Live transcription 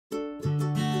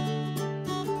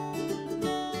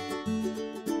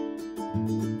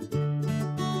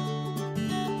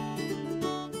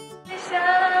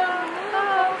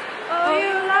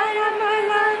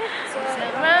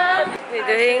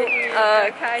doing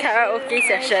a karaoke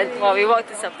session while we walk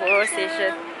to Sapporo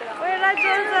Station. 未来正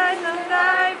在等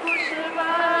待，不是吗？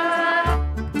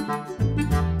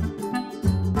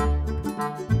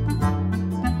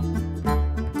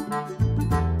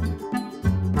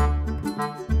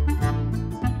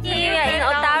 We are in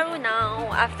Otaru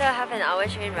now after half an hour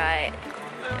train ride.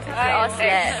 We're all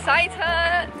slept.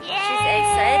 Excited! She's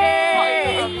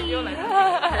excited!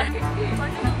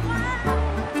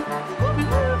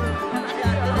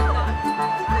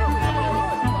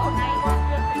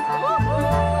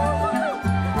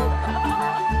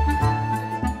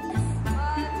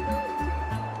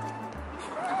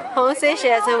 红 says she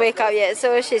hasn't wake up yet,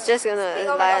 so she's just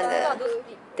gonna lie on the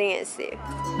thing and sleep.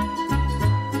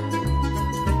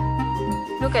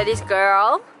 Look at this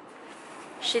girl.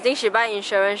 She thinks she buy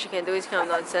insurance, she can do this kind of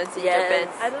nonsense in Japan.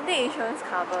 I don't think insurance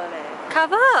cover leh.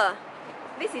 Cover!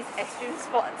 This is extreme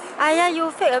sports. Ah yeah,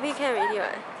 you fake a bit can already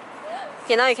right?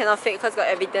 Okay, now you cannot fake because got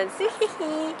evidence.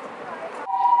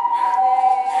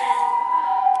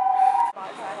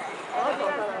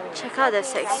 Check out the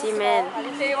sexy man.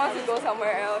 She say wants to go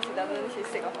somewhere else. She doesn't. She's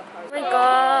sick of Hokkaido. Oh my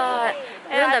god!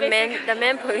 You know the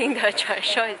man pulling the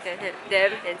tricep is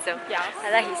damn handsome. Yeah.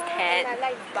 I like his tan. I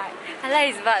like his butt. I like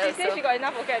his butt She also. said she got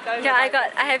enough vocab. Yeah, I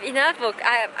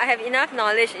have enough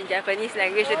knowledge in Japanese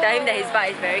language to tell him that his butt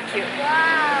is very cute.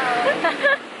 Wow!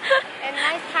 And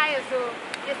nice thigh also.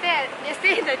 You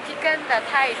say the chicken, the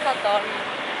thigh is not dory.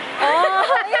 Oh,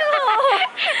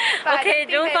 But okay, I think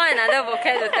don't that- find another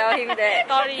vocab to tell him that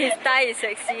Sorry. his thigh is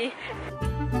sexy.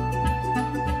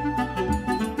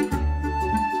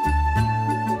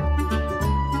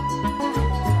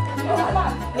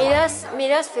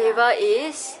 Mila's flavor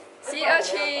is Sea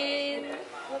urchin.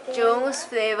 Jung's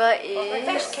flavor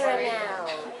is Caramel.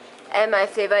 and my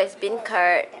flavor is bean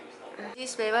curd.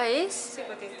 This flavor is Sweet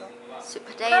potato. sweet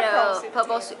potato,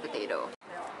 purple sweet potato.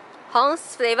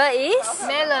 Hong's flavor is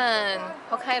Melon.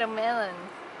 Hokkaido melon.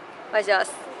 what's yours?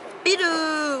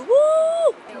 Biru.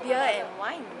 Woo! Beer and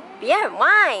wine. Beer and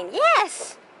wine.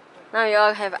 Yes. Now we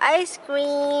all have ice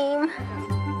cream.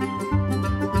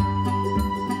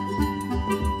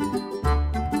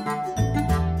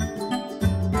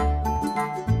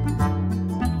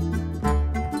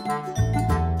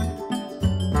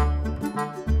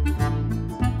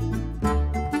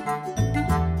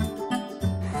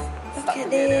 Look at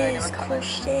this cool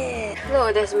shit.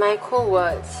 Look, there's micro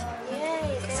words.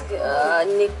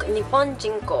 Nippon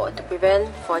Jinko to prevent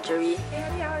forgery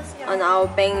on our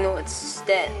banknotes.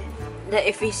 That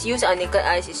if we use our naked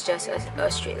eyes, it's just a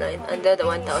straight line under the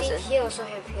 1,000. Here also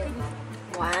have here.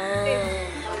 Wow,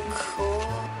 cool.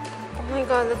 Oh my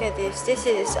god, look at this. This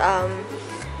is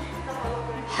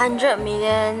 100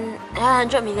 million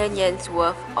yens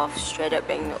worth of shredded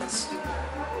banknotes.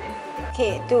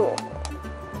 Okay, do.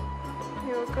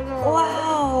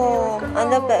 Wow!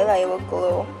 Under backlight it will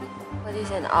glow. What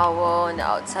is an owl on the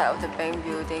outside of the bank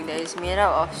building that is made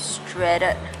out of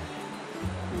shredded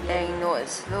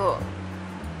banknotes? Look.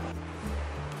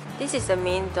 This is the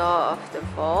main door of the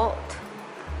vault.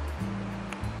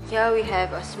 Here we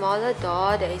have a smaller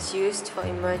door that is used for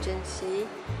emergency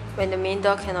when the main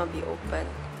door cannot be opened.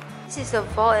 This is the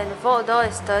vault and the vault door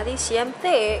is 30 cm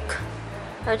thick.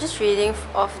 I'm just reading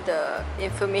off the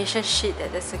information sheet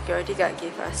that the security guard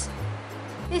gave us.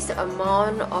 This is the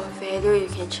amount of value you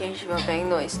can change if your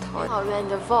banknote is torn. Oh, we're in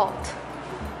the vault.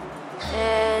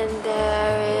 And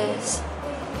there is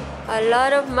a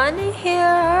lot of money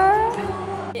here.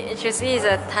 You should see it's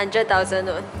a 100,000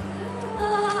 note.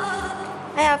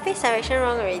 I face direction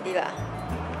wrong already lah.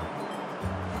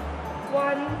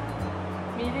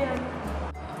 1 million.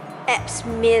 Apps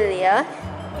Milia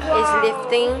is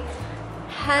lifting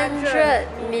 100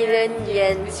 million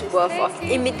yens worth of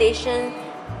imitation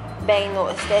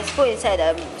banknotes. There's food inside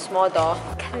the small door.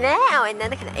 Canal!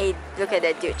 Another canal. Hey, look at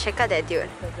that dude. Check out that dude.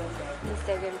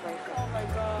 Instagram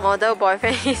boyfriend. Model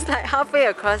boyfriend. He's like halfway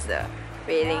across the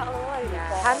railing.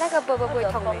 它那个不会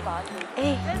痛的。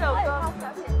 Hey.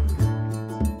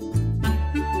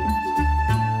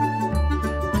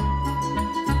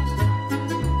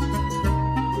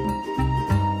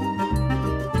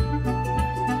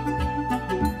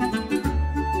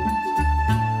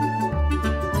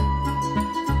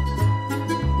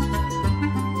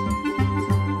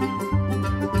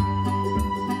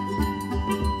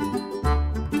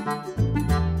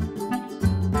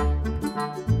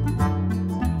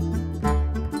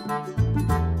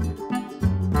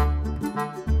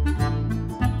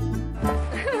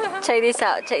 Check this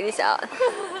out, check this out.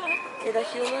 Okay, the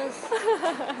humans.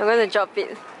 I'm gonna drop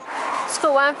it.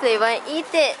 Scoop one flavor and eat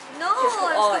it. No, I'm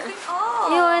scooping all.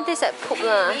 You want to taste like poop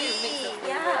lah.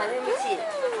 Yeah, let me see.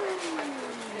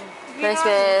 Nice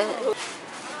bed.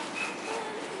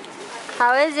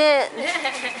 How is it?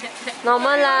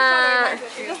 Normal lah.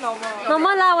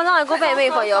 Normal lah. Why not I go back and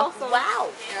make for you? Wow.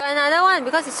 Got another one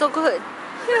because it's so good.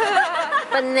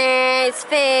 But nah, it's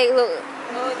fake. Look.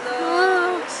 Oh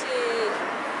no, shit.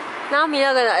 Now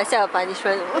Mila gonna accept a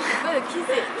punishment. I'm gonna kiss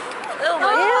it. Oh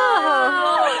my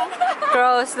Yeah.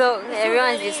 Gross. Look,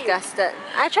 everyone is disgusted.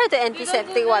 I tried to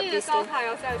antiseptic wipe this thing.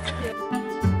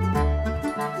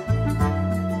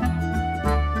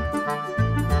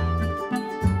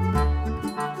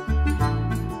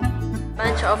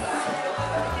 Bunch of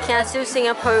Kiasu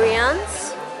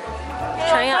Singaporeans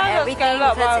trying out everything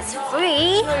because it's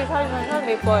free.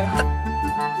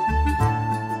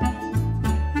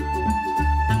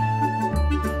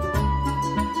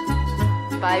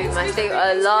 But we must take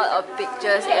a lot of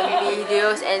pictures and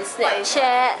videos and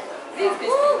Snapchat,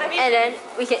 and then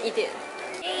we can eat it.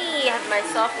 Hey, I have my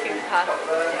soft cream puff.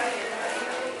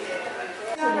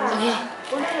 Okay,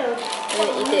 I'm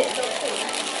gonna eat it.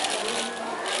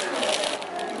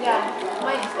 Yeah,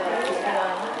 mine is the crispy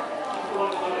one.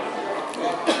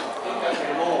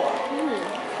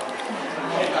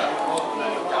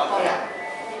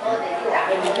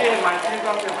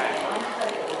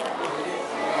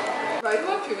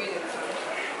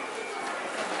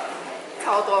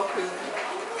 超多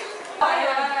cream。Stop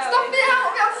it! 我不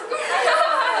要吃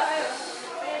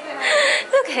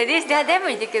Look at this, they are damn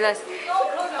ridiculous.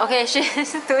 Okay,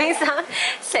 she's doing some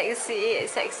sexy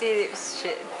lips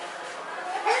shit.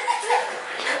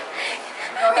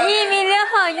 Emilia,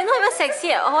 you're not even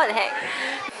sexy at all. What the heck?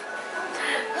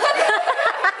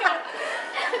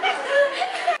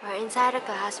 We're inside the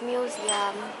glass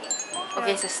museum.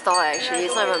 Okay, it's a store actually,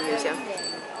 it's not even a museum.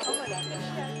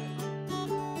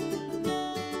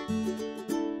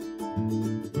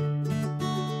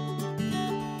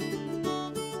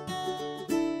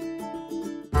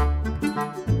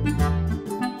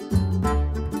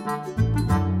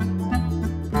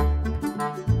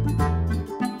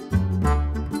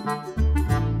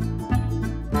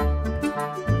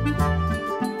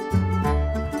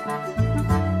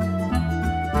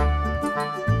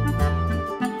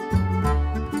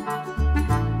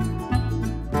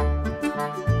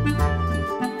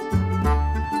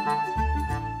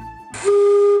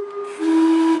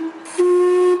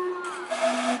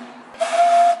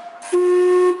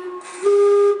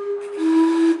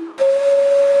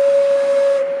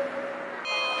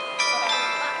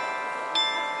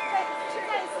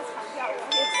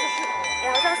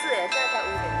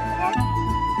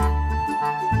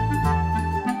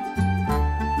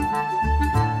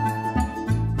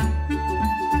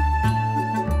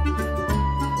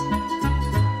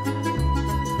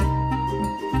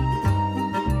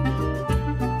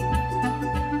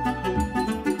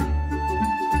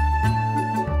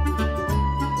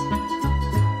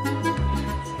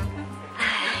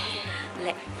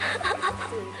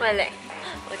 What leg?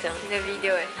 我讲你的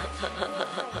video 哎，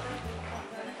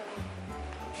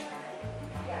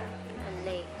很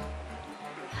累，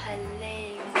很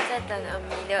累。我们在等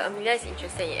Amelia is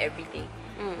interested in everything.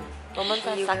 我们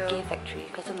在 Sake Factory，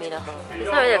 可是没得喝。 It's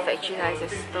not really a factory, it's a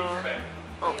store.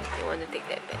 Oh, you want to take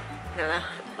that back? No lah.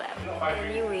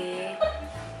 Anyway,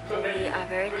 we are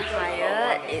very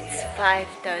tired. It's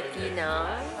 5:30 now,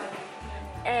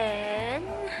 and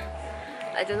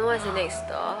I don't know what's the next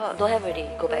stop. Don't have already.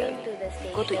 Go back already.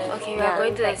 Go to eat. Okay, we are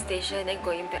going to the station, then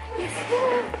going back.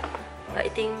 We're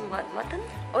eating what? Mutton?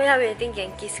 Oh yeah, we're eating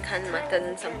Genghis Khan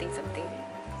mutton something.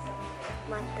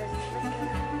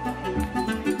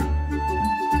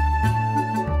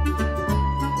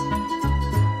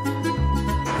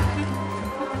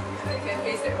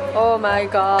 Oh my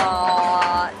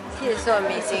god, he is so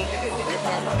amazing.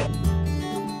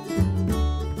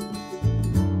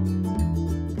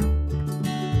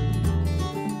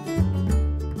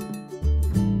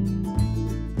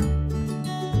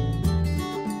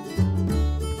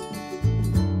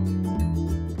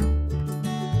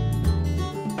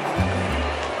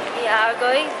 We are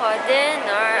going for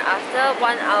dinner after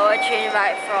 1 hour train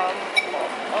ride from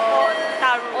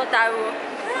Otaru.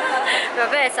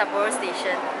 We're back at Sapporo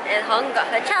station and Hong got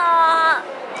her chop.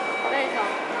 Where is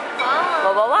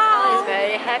Hong? Hong is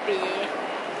very happy.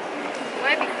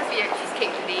 Why? Because we had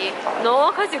cheesecake today.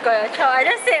 No, because you got your chop. I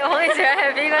just said Hong is very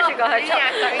happy because she got her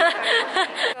chop.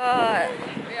 God.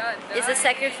 It's a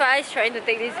sacrifice trying to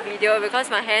take this video because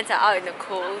my hands are out in the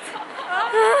cold.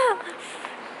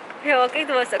 We're walking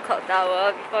towards the clock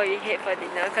tower before we head for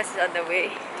dinner because it's on the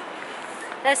way.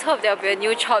 Let's hope there will be a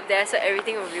new chop there so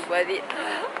everything will be worth it.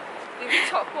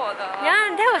 Yeah,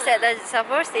 that was at the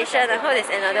Sapporo station. I hope there's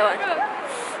another one.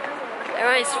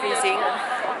 Everyone is freezing.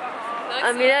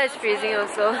 Amelia is freezing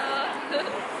also.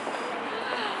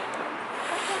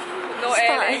 No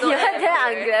air. You're there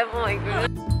unglam, oh my goodness.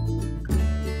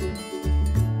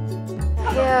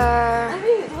 Here,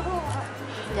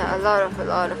 yeah, a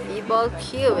lot of people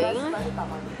queuing.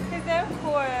 It's damn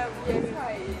cool.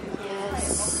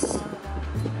 Yes.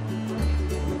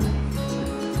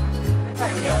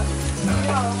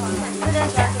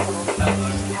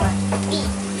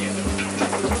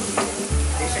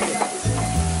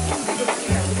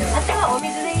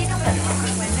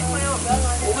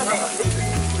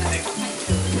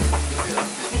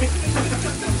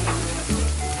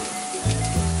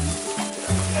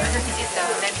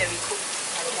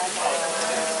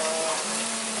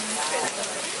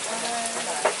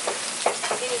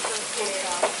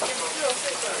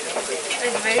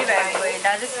 It's very good. It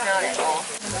doesn't smell at all.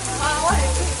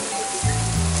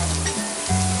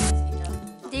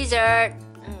 Dessert.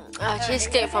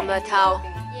 Cheesecake from the towel.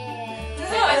 This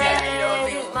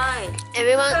is mine.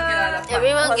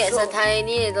 Everyone gets a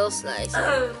tiny little slice.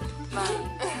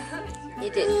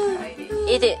 Eat it.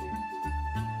 Eat it.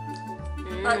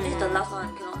 This is the last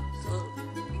one. Cannot.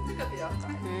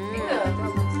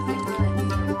 So.